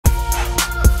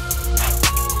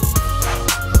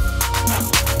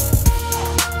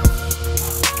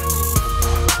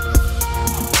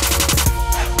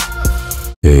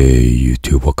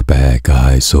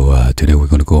Alright, so today we're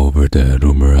going to go over the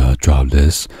rumor drop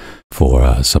list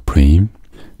for Supreme.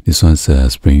 This one's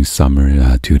Spring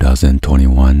Summer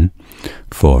 2021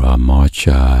 for March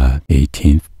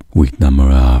 18th, week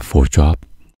number 4 drop.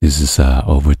 This is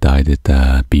over-dyed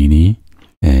beanie,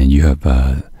 and you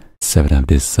have 7 of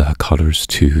these colors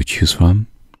to choose from.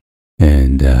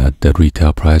 And the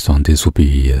retail price on this will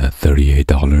be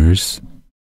 $38.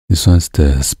 This one's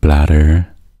the Splatter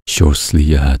short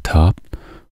sleeve top,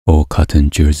 all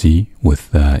cotton jersey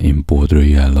with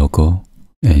embroidery logo,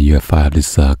 and you have 5 of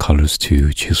these colors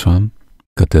to choose from.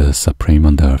 Got the Supreme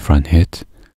on the front hit,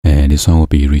 and this one will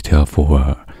be retail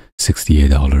for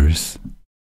 $68.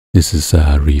 This is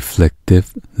a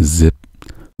reflective zip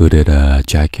hooded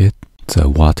jacket. It's a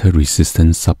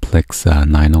water-resistant suplex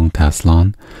nylon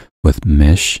taslon with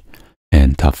mesh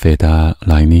and taffeta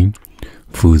lining.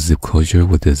 Full zip closure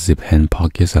with the zip hand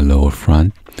pockets at lower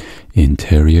front.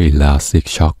 Interior elastic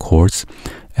shock cords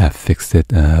at fixed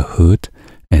hood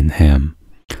and hem.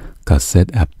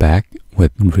 Cassette at back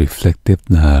with reflective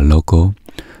logo,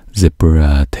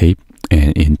 zipper tape,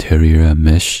 and interior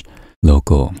mesh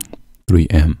logo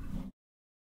 3M.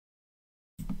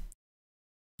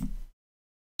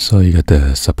 So you got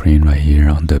the Supreme right here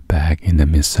on the back in the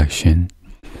midsection,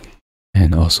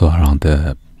 and also around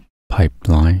the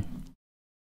pipeline.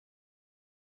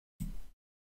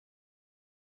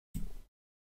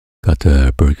 Got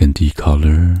the burgundy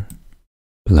color,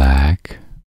 black,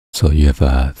 so you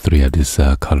have 3 of these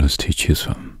colors to choose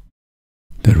from.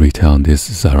 The retail on this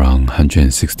is around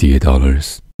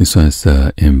 $168. This one is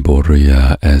the embroidery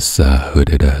S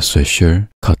hooded sweatshirt,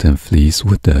 cotton fleece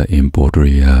with the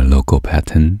embroidery logo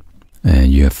pattern,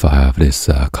 and you have 5 of these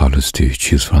colors to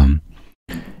choose from.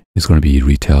 It's going to be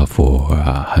retail for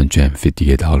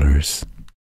 $158.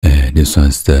 And this one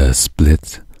is the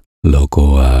split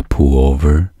logo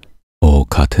pullover, all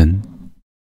cotton,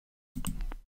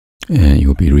 and it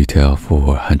will be retail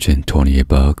for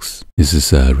 $128. This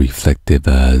is a reflective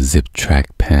zip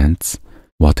track pants,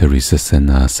 water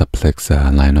resistant suplex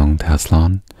nylon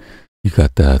taslon. You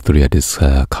got 3 of these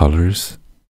colors,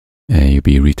 and you'll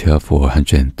be retail for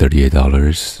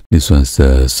 $138. This one's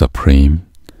the Supreme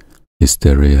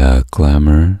Hysteric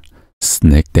Glamour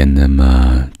snake denim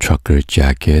trucker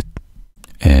jacket,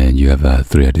 and you have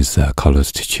 3 of these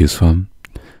colors to choose from.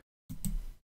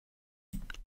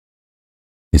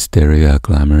 Hysteric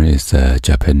Glamour is a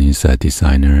Japanese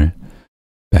designer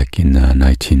back in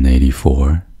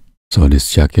 1984. So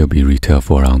this jacket will be retail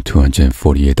for around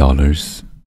 $248.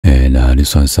 And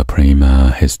this one's Supreme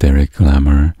Hysteric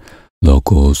Glamour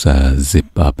logos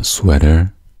zip up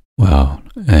sweater. Wow,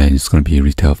 and it's going to be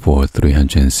retail for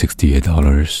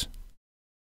 $368.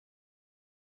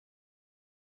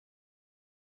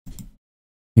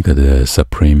 You got the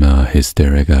Supreme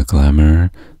Hysteric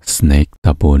Glamour snake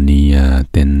double knee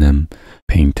denim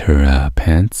painter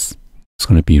pants. It's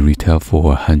going to be retail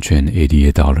for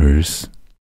 $188.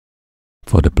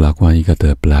 For the black one, you got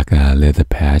the black leather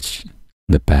patch in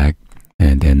the back,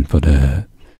 and then for the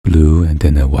blue and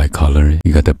then the white color,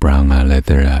 you got the brown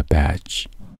leather badge.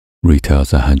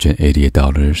 Retails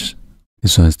 $188.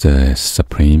 This one's the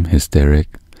Supreme Hysteric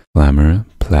Glamour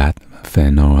plaid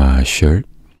flannel shirt,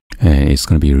 and it's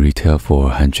going to be retail for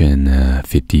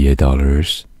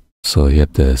 $158. So you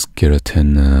have the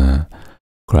skeleton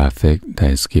graphic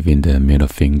that is giving the middle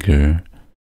finger.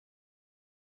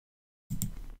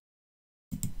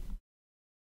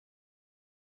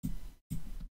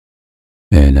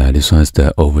 And this one is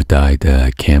the over-dyed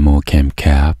camel cam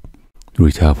cap.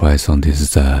 Retail price on this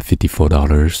is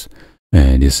 $54.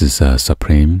 And this is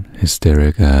Supreme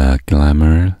Hysteric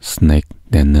Glamour snake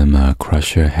denim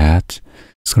crusher hat.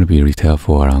 It's going to be retail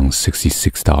for around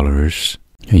 $66.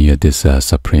 And you have this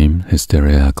Supreme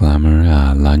Hysteric Glamour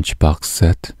lunchbox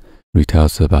set.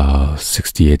 Retails about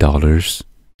 $68.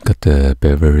 Got the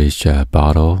beverage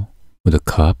bottle with a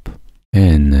cup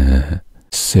and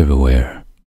silverware.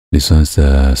 This one's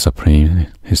the Supreme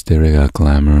Hysteric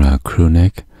Glamour crew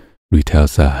neck.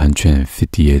 Retails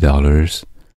 $158.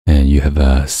 And you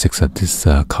have 6 of these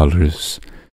colors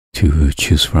to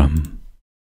choose from.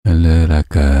 And look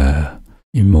like a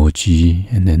emoji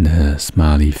and then a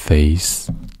smiley face.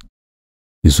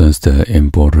 This one's the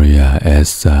embroidery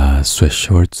S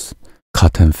sweatshorts,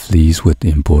 cotton fleece with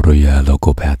embroidery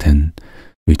logo pattern.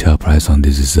 Retail price on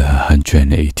this is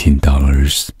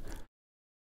 $118.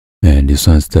 And this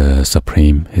one's the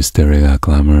Supreme Hysteric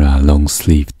Glamour long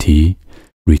sleeve tee.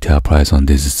 Retail price on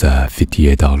this is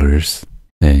 $58.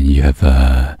 And you have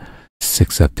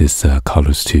 6 of these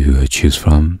colors to choose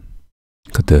from.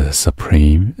 Got the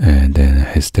Supreme and then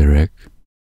Hysteric.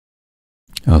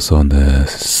 Also on the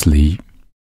sleeve,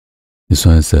 This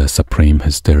one is a Supreme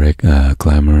Hysteric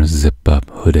Glamour zip-up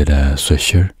hooded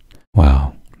sweatshirt.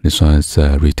 Wow, this one is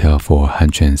retail for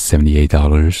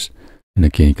 $178. And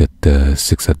again, you got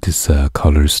 6 of these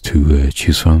colors to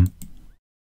choose from.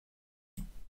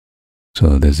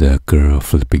 So there's a girl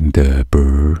flipping the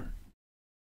bird.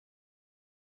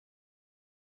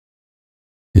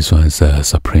 This one is a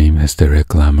Supreme Hysteric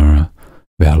Glamour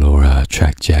velour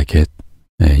track jacket.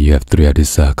 And you have 3 of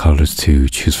these colors to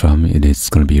choose from. It is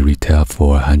going to be retail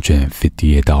for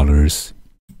 $158.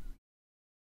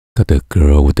 Got the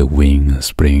girl with the wing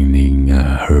spraining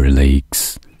her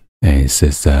legs. And it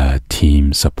says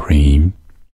Team Supreme.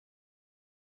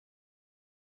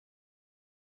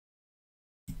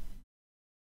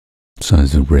 So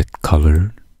it's a red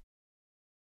color.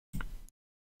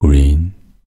 Green.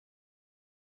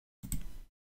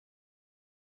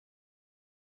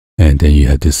 And then you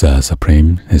have this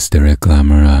Supreme Hysteric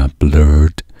Glamour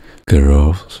blurred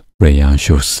girls rayon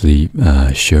short sleeve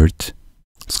shirt.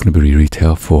 It's going to be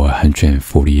retail for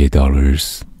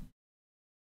 $148.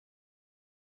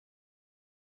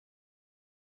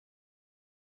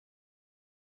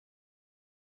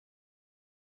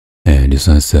 And this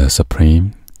one's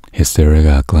Supreme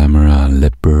Hysteric Glamour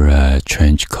leopard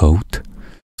trench coat.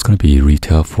 It's going to be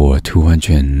retail for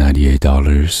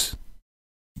 $298.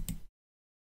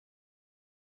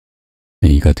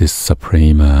 And you got this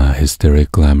Supreme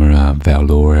Hysteric Glamour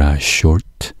velour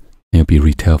short. It'll be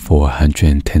retail for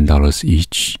 $110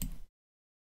 each.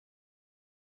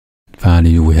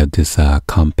 Finally, we have this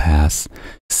Compass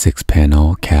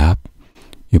 6-panel cap.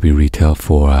 It'll be retail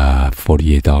for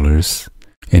 $48.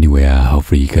 Anyway,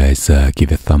 hopefully you guys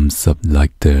give a thumbs up,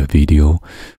 like the video.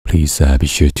 Please be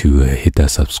sure to hit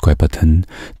that subscribe button,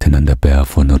 turn on the bell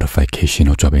for notification,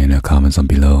 or drop any comments on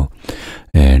below.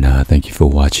 And thank you for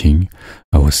watching.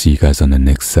 I will see you guys on the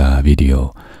next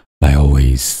video. Like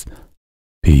always,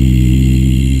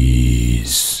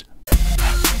 peace.